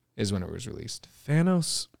 is when it was released.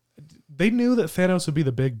 Thanos, they knew that Thanos would be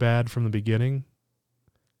the big bad from the beginning.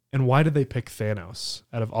 And why did they pick Thanos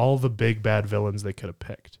out of all the big bad villains they could have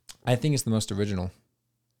picked? I think it's the most original.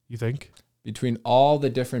 You think? Between all the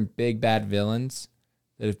different big bad villains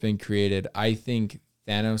that have been created, I think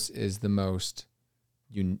Thanos is the most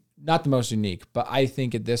not the most unique, but I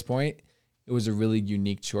think at this point it was a really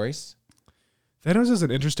unique choice. Thanos is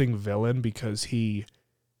an interesting villain because he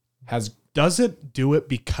Has doesn't do it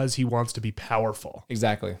because he wants to be powerful.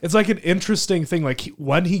 exactly. It's like an interesting thing. Like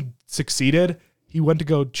when he succeeded, he went to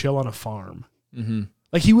go chill on a farm. Mm-hmm.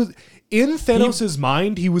 Like he was in Thanos'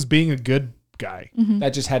 mind, he was being a good guy. That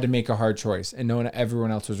just had to make a hard choice, and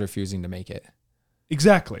everyone else was refusing to make it.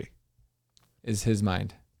 Exactly. Is his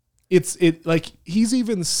mind. It's like he's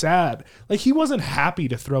even sad. Like he wasn't happy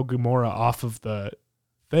to throw Gamora off of the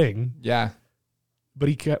thing, Yeah. but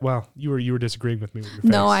he kept. Well, you were disagreeing with me with your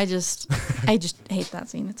face. No, I just hate that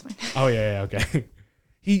scene. It's fine. Oh yeah, okay.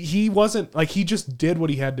 He wasn't like he just did what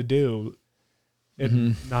he had to do,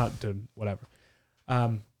 and not to whatever.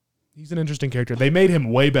 He's an interesting character. They made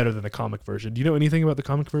him way better than the comic version. Do you know anything about the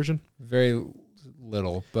comic version? Very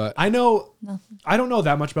little, but I know. Nothing. I don't know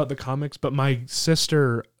that much about the comics, but my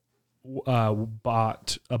sister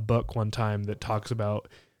bought a book one time that talks about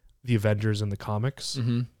the Avengers in the comics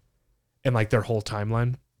and like their whole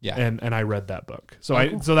timeline. Yeah. and I read that book. So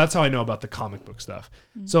Cool. so that's how I know about the comic book stuff.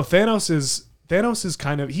 So Thanos is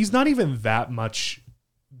kind of, he's not even that much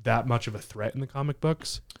of a threat in the comic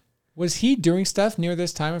books. Was he doing stuff near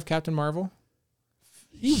this time of Captain Marvel?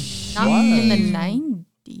 Not in the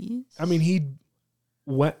 90s. I mean,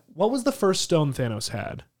 what was the first stone Thanos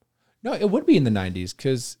had? No, it would be in the 90s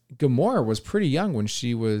because Gamora was pretty young when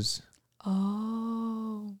she was.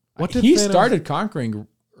 Oh. He started conquering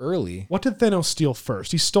early. What did Thanos steal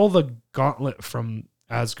first? He stole the gauntlet from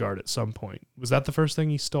Asgard at some point. Was that the first thing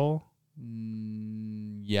he stole?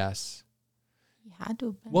 Yes. He had to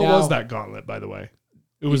have been. What Now- was that gauntlet, by the way?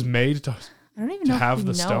 It was made to. I don't even to know have if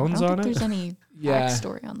the we know. stones I don't on think it? there's any Yeah.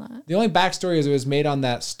 backstory on that. The only backstory is it was made on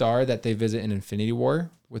that star that they visit in Infinity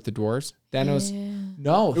War with the dwarves. Thanos. Yeah.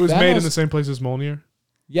 No, It was Thanos, made in the same place as Mjolnir.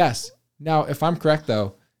 Yes. Now, if I'm correct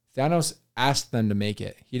though, Thanos asked them to make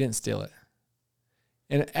it. He didn't steal it.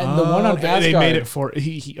 And the one on Asgard, they made it for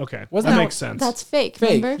he. Okay, Wasn't that that- makes sense. That's fake.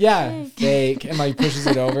 fake. Remember? Yeah, Fake. fake. And like pushes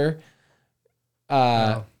it over.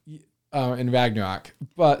 In Ragnarok.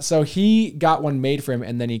 But so he got one made for him,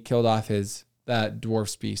 and then he killed off that dwarf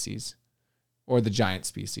species, or the giant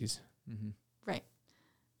species. Right.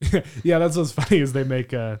 Yeah, that's what's funny is they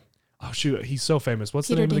make oh shoot, he's so famous. What's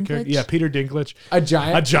Peter the name of the character? Dinklage? Yeah, Peter Dinklage. A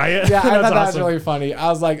giant. A giant. Yeah, I That's thought that was awesome. really funny. I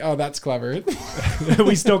was like, oh, that's clever.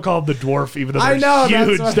 We still call him the dwarf, even though I they're know, that's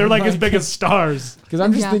huge. what They're I'm like as like. big as stars. Because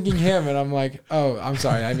I'm just Yeah. thinking him, and I'm like, oh, I'm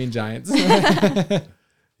sorry, I mean giants.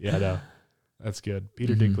 Yeah, no, that's good.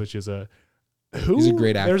 Peter Mhm. Dinklage is He's a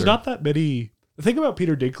great actor. There's not that many. The thing about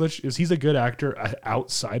Peter Dinklage is he's a good actor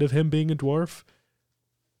outside of him being a dwarf.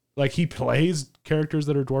 Like he plays characters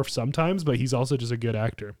that are dwarfs sometimes, but he's also just a good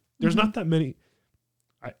actor. There's not that many.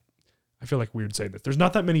 I feel like weird saying this. There's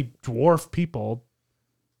not that many dwarf people.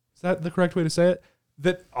 Is that the correct way to say it?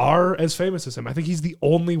 That are as famous as him. I think he's the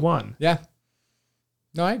only one. Yeah.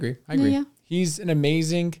 No, I agree. I agree. Yeah. He's an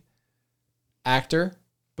amazing actor,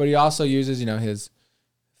 but he also uses, his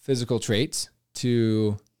physical traits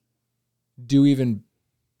to do even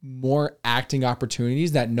more acting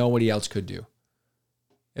opportunities that nobody else could do.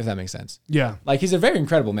 If that makes sense. Yeah. Like he's a very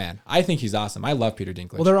incredible man. I think he's awesome. I love Peter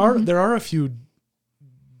Dinklage. Well, there are a few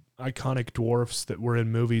iconic dwarfs that were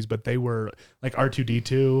in movies, but they were like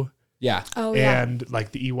R2D2 yeah. Oh, yeah. and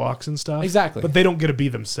like the Ewoks and stuff. Exactly. But they don't get to be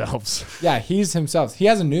themselves. Yeah, he's himself. He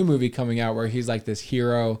has a new movie coming out where he's like this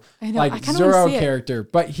hero, I know. I like kinda wanna Zorro see it. character,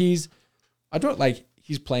 but he's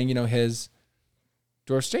playing, his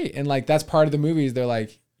dwarf state. And like that's part of the movies. They're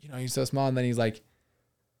like, he's so small, and then he's like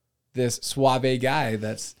this suave guy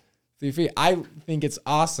that's 3 feet. I think it's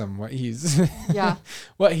awesome what he's Yeah.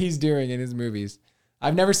 what he's doing in his movies.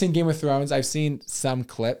 I've never seen Game of Thrones. I've seen some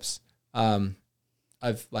clips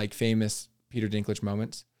of like famous Peter Dinklage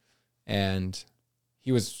moments, and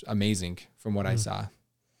he was amazing from what I saw.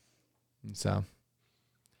 And so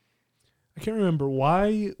I can't remember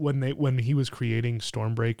why when he was creating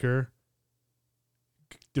Stormbreaker,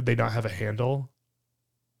 did they not have a handle?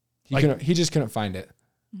 he just couldn't find it.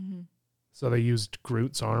 Mm-hmm. So they used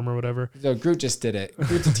Groot's arm or whatever. So Groot just did it.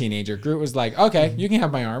 Groot's a teenager. Groot was like, okay, you can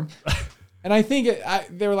have my arm. And I think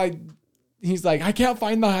they were like, he's like, I can't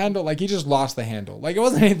find the handle. Like he just lost the handle. Like it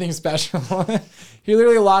wasn't anything special. He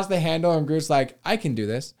literally lost the handle, and Groot's like, I can do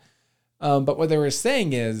this. But what they were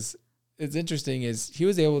saying is, it's interesting, is he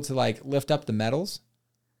was able to like lift up the metals.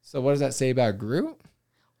 So what does that say about Groot?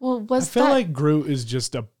 Well, I feel like Groot is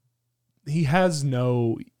just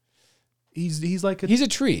he's like He's a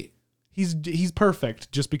tree. he's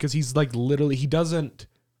perfect just because he's like literally he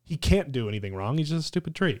can't do anything wrong. He's just a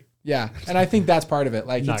stupid tree. Yeah. And I think that's part of it.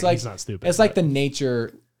 Like it's like he's not stupid. it's like the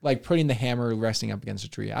nature, like putting the hammer resting up against a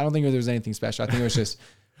tree. I don't think there was anything special. I think it was just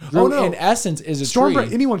Groot in essence is a Stormbreaker.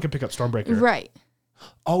 tree. Anyone can pick up Stormbreaker. Right.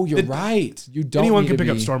 Oh, you're right. You don't. Anyone need can to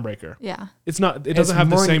pick up be- Stormbreaker. Yeah. It's not. It doesn't have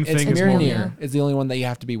the same thing as Mjolnir. Mjolnir. Is the only one that you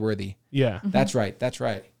have to be worthy. Yeah. That's right. That's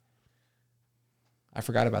right. I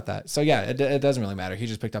forgot about that. So yeah, it doesn't really matter. He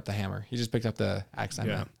just picked up the hammer. He just picked up the axe.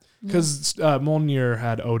 Yeah. Because Mjolnir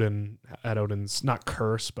had Odin's not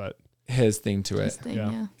curse, but His thing to This it. thing,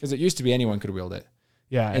 Yeah. yeah. Because it used to be anyone could wield it,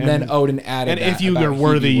 yeah. and then Odin added. and that if you about are he be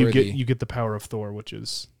worthy, worthy. you get the power of Thor, which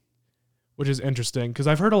is interesting. Because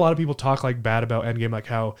I've heard a lot of people talk like bad about Endgame, like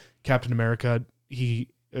how Captain America he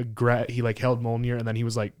like held Mjolnir and then he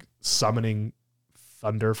was like summoning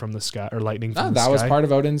thunder from the sky or lightning from Oh, the that sky. was part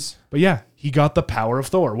of Odin's. But yeah, he got the power of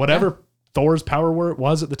Thor. Whatever Thor's power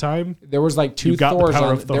was at the time. There was like two You got the Thors.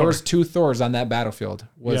 power of There Thor. was two Thors on that battlefield.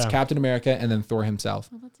 Was Yeah. Captain America and then Thor himself.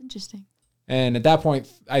 Well, that's interesting. And at that point,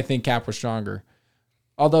 I think Cap was stronger.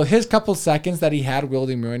 Although his couple seconds that he had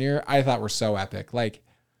wielding Mjolnir, I thought were so epic. Like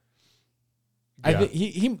I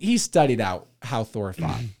think he studied out how Thor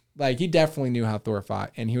fought. Like, he definitely knew how Thor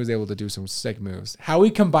fought, and he was able to do some sick moves. How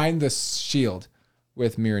he combined the shield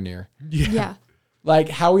with Mjolnir. Yeah. Like,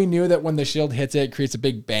 how he knew that when the shield hits it, it creates a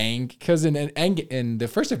big bang. Because in the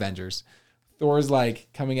first Avengers, Thor's like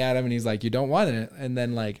coming at him, and he's like, "You don't want it," and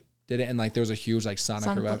then like did it, and like there was a huge like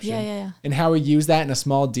sonic eruption. Yeah. And how he used that in a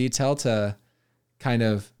small detail to kind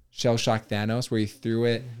of shell shock Thanos, where he threw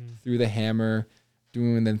it through the hammer,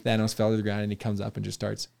 and then Thanos fell to the ground, and he comes up and just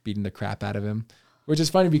starts beating the crap out of him. Which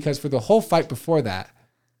is funny because for the whole fight before that,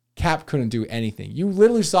 Cap couldn't do anything. You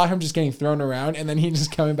literally saw him just getting thrown around, and then he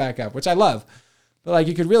just coming back up, which I love. But like,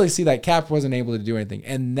 you could really see that Cap wasn't able to do anything.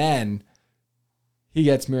 And then he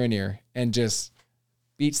gets Mjolnir and just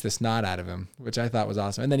beats the snot out of him, which I thought was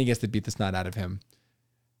awesome. And then he gets to beat the snot out of him.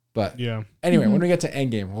 But anyway, when we get to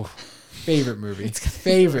Endgame, favorite movie.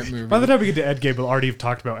 Favorite movie. By the time we get to Endgame, we'll already have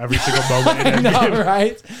talked about every single moment in I Endgame. know,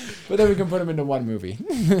 right? But then we can put them into one movie.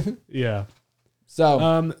 Yeah.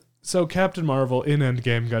 So, Captain Marvel in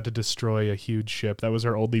Endgame got to destroy a huge ship. That was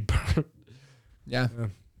her only. yeah.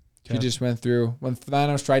 She Okay. just went through. When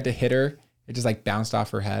Thanos tried to hit her, it just like bounced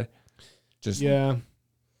off her head. Just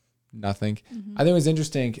nothing. I think it was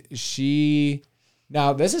interesting.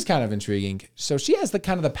 Now this is kind of intriguing. So she has the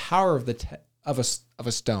kind of the power of of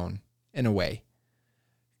a stone in a way,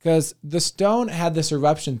 because the stone had this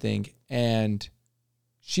eruption thing, and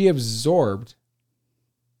she absorbed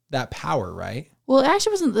that power, right? Well, it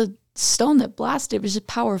actually wasn't the stone that blasted. It was just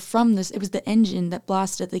power from this. It was the engine that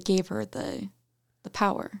blasted that gave her the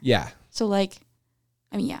power. Yeah. So like,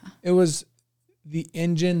 I mean, yeah. It was the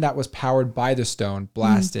engine that was powered by the stone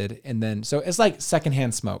blasted, and then so it's like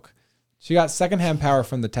secondhand smoke. She got secondhand power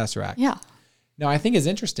from the Tesseract. Yeah. Now, I think is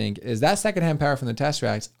interesting is that secondhand power from the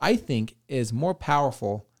Tesseract, I think, is more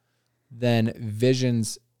powerful than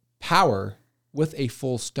Vision's power with a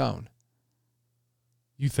full stone.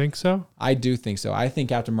 You think so? I do think so. I think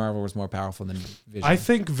Captain Marvel was more powerful than Vision. I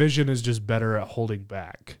think Vision is just better at holding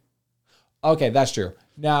back. Okay, that's true.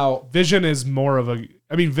 Now, Vision is more of a.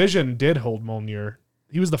 I mean, Vision did hold Mjolnir.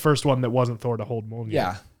 He was the first one that wasn't Thor to hold Mjolnir.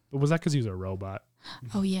 yeah, But was that because he was a robot?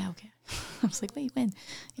 Oh yeah. Okay. I was like, wait, when?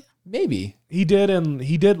 maybe. He did, and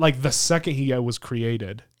he did like the second he was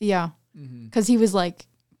created. Yeah. Because he was like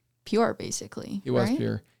pure, basically. He was right?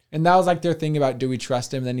 pure. And that was like their thing about, do we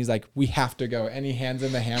trust him? Then he's like, we have to go. And he hands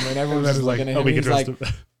him the hammer, and everyone's And just then looking it's at him. we can He's trust like,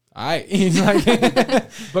 him. all right. He's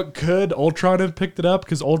like, But could Ultron have picked it up?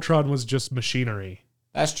 Because Ultron was just machinery.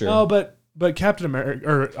 that's true. Oh, but Captain America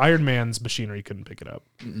or Iron Man's machinery couldn't pick it up,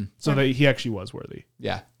 so that he actually was worthy.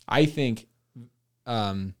 Yeah, I think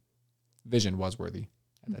Vision was worthy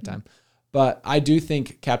at that time. But I do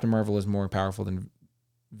think Captain Marvel is more powerful than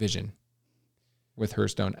Vision with her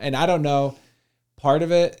stone. And I don't know, part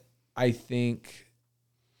of it, I think...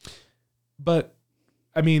 But,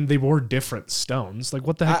 I mean, they were different stones. Like,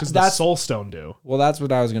 what the heck does the that's- Soul Stone do? Well, that's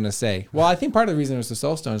what I was going to say. Well, I think part of the reason it was the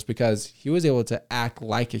Soul Stone is because he was able to act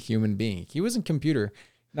like a human being. He wasn't computer.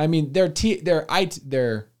 I mean, their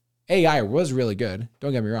AI was really good.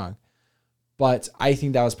 Don't get me wrong. But I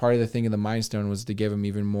think that was part of the thing in the Mind Stone was to give him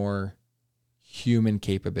even more human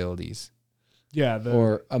capabilities Yeah,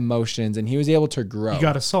 or emotions. And he was able to grow. he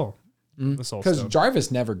got a soul. The Soul Because Stone.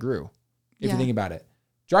 Jarvis never grew, if Yeah. you think about it.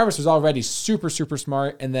 Jarvis was already super, super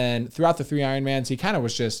smart. And then throughout the 3 Iron Mans, he kind of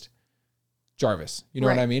was just Jarvis. You know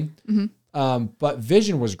what Right. I mean? But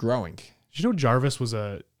Vision was growing. Did you know Jarvis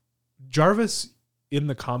in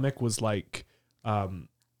the comic was like,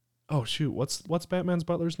 oh shoot, what's Batman's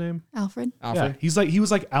butler's name? Alfred. Alfred. Yeah, he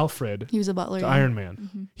was like Alfred He was a butler. to yeah. Iron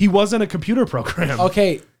Man. He wasn't a computer program.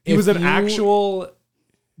 Okay. He if was an you- actual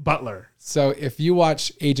butler. So if you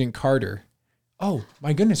watch Agent Carter, oh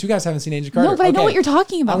my goodness, you guys haven't seen Agent Carter. No, but I know Okay. what you're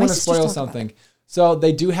talking about. I'm My going to sister's spoil talking about something. So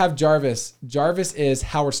they do have Jarvis. Jarvis is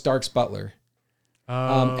Howard Stark's butler.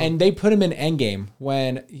 And they put him in Endgame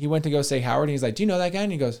when he went to go say Howard, and he's like, do you know that guy?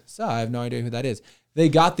 And he goes, so I have no idea who that is. They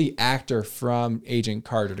got the actor from Agent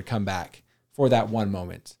Carter to come back for that one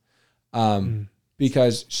moment.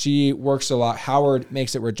 Because she works a lot. Howard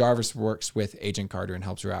makes it where Jarvis works with Agent Carter and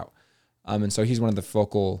helps her out. And so he's one of the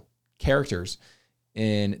focal characters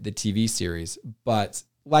in the TV series. But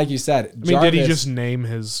like you said, I mean, did he just name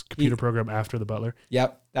his computer program after the butler?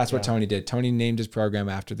 Yep, that's what Yeah. Tony did. Tony named his program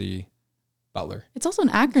after the butler. It's also an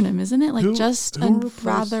acronym, isn't it? Like Who and replaced-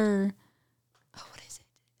 rather. Oh, what is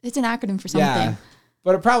it? It's an acronym for something. Yeah,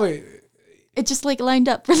 but it probably, It just like lined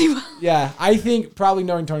up really well. yeah, I think probably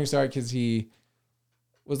knowing Tony Stark because he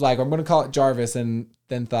was like, I'm going to call it Jarvis, and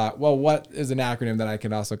then thought, well, what is an acronym that I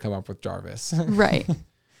can also come up with Jarvis? Right.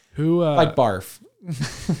 Who like barf.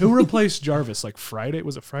 who replaced Jarvis? Like Friday?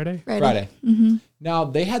 Was it Friday? Friday. Mm-hmm. Now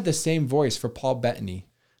they had the same voice for Paul Bettany.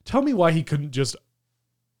 Tell me why he couldn't just.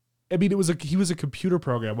 I mean, he was a computer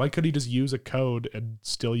program. Why couldn't he just use a code and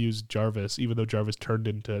still use Jarvis, even though Jarvis turned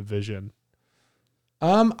into Vision?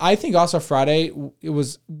 I think also Friday, it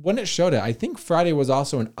was when it showed it. I think Friday was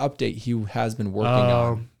also an update he has been working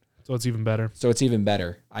on. So it's even better. So it's even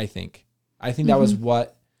better, I think. I think that was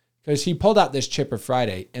what, because he pulled out this chip of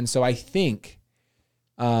Friday. And so I think,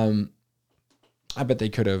 I bet they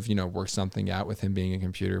could have, worked something out with him being a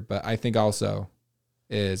computer. But I think also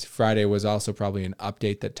is Friday was also probably an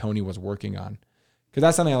update that Tony was working on. Because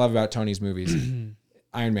that's something I love about Tony's movies,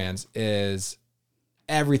 Iron Man's, is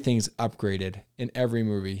everything's upgraded in every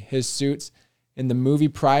movie. His suits, in the movie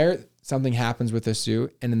prior, something happens with the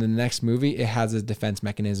suit, and in the next movie, it has a defense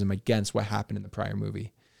mechanism against what happened in the prior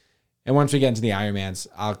movie. And once we get into the Iron Mans,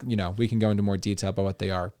 we can go into more detail about what they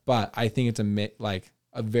are. But I think it's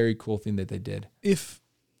a very cool thing that they did. If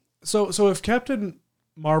Captain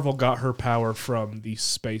Marvel got her power from the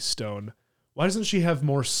Space Stone, why doesn't she have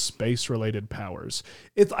more space-related powers?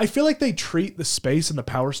 I feel like they treat the space and the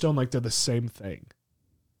Power Stone like they're the same thing.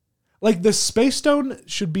 Like, the Space Stone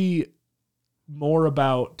should be more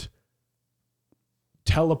about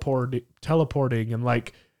teleporting and,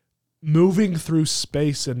 like, moving through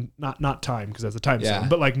space and not time, because that's a time zone,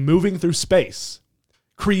 but, like, moving through space,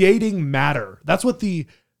 creating matter. That's what the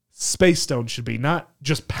Space Stone should be, not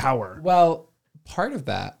just power. Well, part of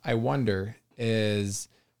that, I wonder, is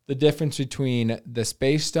the difference between the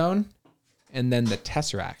Space Stone and then the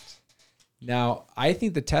Tesseract. Now, I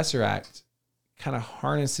think the Tesseract kind of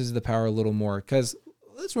harnesses the power a little more, because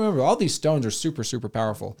let's remember, all these stones are super, super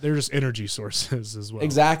powerful. They're just energy sources as well.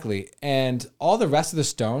 Exactly. And all the rest of the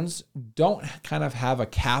stones don't kind of have a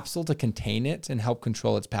capsule to contain it and help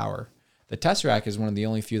control its power. The Tesseract is one of the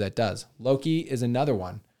only few that does. Loki is another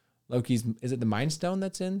one. Is it the Mind Stone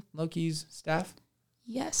that's in Loki's staff?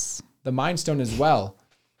 Yes. The Mind Stone as well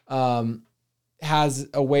has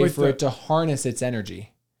a way for it to harness its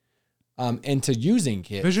energy into using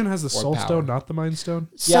it. Vision has the Soul power. Stone, not the Mind Stone?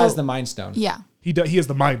 He has the Mind Stone. Yeah. He has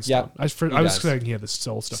the Mind Stone. Yep, I was saying he had the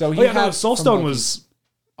Soul Stone. So the Soul Stone was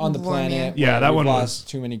on the Vormir. planet. Yeah, that one lost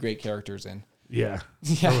was too many great characters in. Yeah.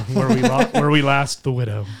 Yeah. where we lost the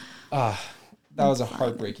Widow. That was a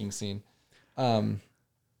heartbreaking scene.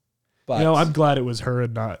 But I'm glad it was her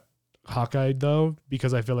and not Hawkeye, though,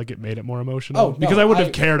 because I feel like it made it more emotional. Oh, no, because I wouldn't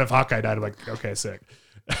have cared if Hawkeye died. I'm like, okay, sick.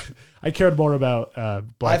 I cared more about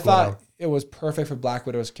Black I thought Widow. it was perfect for Black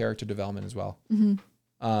Widow's character development as well.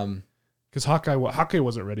 Because Hawkeye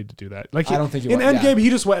wasn't ready to do that. Like, I don't think he in was, Endgame, he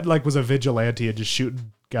just went was a vigilante and just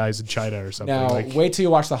shooting guys in China or something. Now, wait till you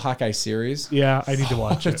watch the Hawkeye series. Yeah, I need to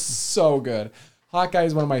watch It's it. so good. Hawkeye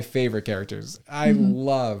is one of my favorite characters. I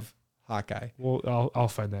love Hawkeye. Well, I'll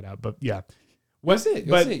find that out. But yeah. You'll see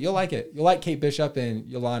it. You'll like it. You'll like Kate Bishop and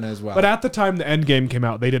Yolanda as well. But at the time the Endgame came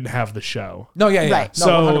out, they didn't have the show. No, yeah. Right. No,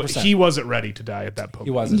 So 100%. he wasn't ready to die at that point.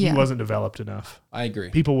 He wasn't. Yeah. He wasn't developed enough. I agree.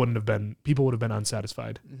 People would have been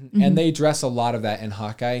unsatisfied. And they address a lot of that in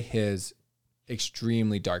Hawkeye, his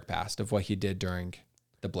extremely dark past of what he did during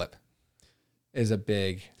the blip is a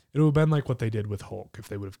big... It would have been like what they did with Hulk if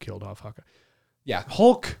they would have killed off Hawkeye. Yeah.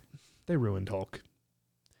 Hulk, they ruined Hulk.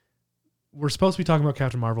 We're supposed to be talking about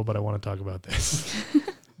Captain Marvel, but I want to talk about this.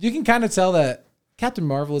 You can kind of tell that Captain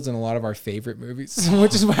Marvel is in a lot of our favorite movies,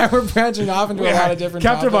 which is why we're branching off into a lot of different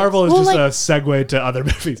Captain topics. Marvel is Well, just a segue to other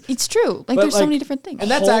movies. It's true. Like, But, there's so like- many different things. And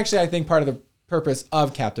that's Hulk- actually, I think, part of the purpose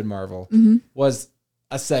of Captain Marvel was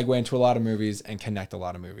a segue into a lot of movies and connect a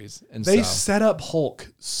lot of movies. And They so, set up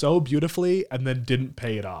Hulk so beautifully and then didn't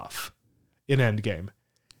pay it off in Endgame.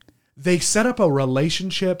 They set up a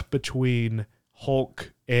relationship between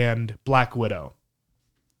Hulk and Black Widow.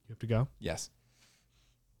 You have to go? yes.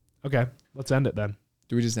 Okay, let's end it then.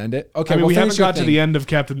 Do we just end it? Okay, I mean, we'll we haven't finish your got to thing. the end of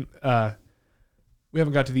Captain. We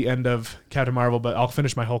haven't got to the end of Captain Marvel, but I'll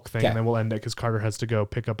finish my Hulk thing Okay. and then we'll end it because Carter has to go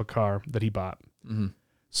pick up a car that he bought. Mm-hmm.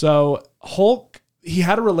 So Hulk, he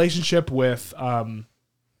had a relationship with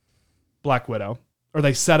Black Widow, or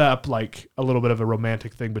they set up like a little bit of a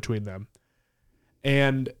romantic thing between them,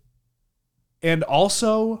 and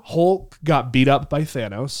also Hulk got beat up by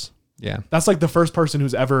Thanos. Yeah. That's like the first person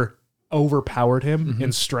who's ever overpowered him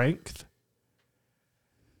in strength.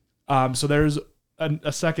 So there's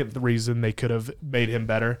a second reason they could have made him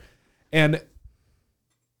better. And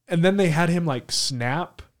then they had him like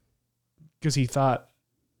snap because he thought,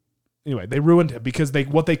 anyway, they ruined him because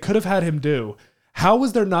what they could have had him do. How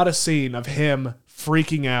was there not a scene of him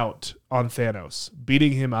freaking out on Thanos,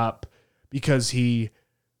 beating him up because he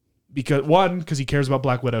cares about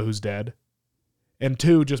Black Widow who's dead. And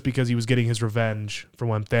 2, just because he was getting his revenge for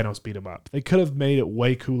when Thanos beat him up. They could have made it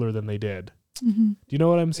way cooler than they did. Mm-hmm. Do you know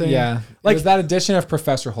what I'm saying? Yeah. Like It was that addition of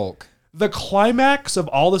Professor Hulk. the climax of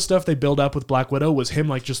all the stuff they build up with Black Widow was him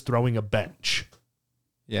like just throwing a bench.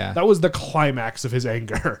 Yeah. That was the climax of his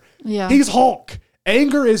anger. Yeah. He's Hulk.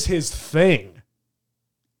 Anger is his thing.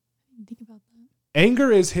 Think about that.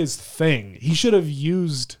 Anger is his thing. He should have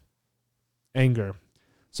used anger.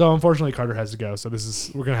 So unfortunately Carter has to go. So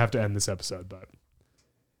we're going to have to end this episode, but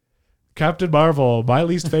Captain Marvel, my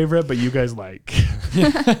least favorite, but you guys like.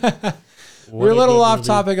 We're a little off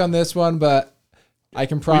topic on this one, but I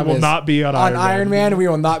can promise We will not be on Iron Man. We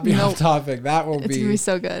will not be Nope. off topic. That will It's going to be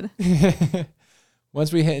so good.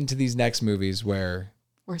 Once we hit into these next movies where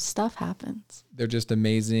stuff happens. they're just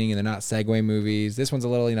amazing and they're not segue movies. This one's a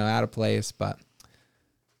little, out of place, but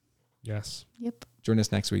Yes. Yep. join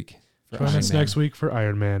us next week. Join us next week for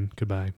Iron Man. Goodbye.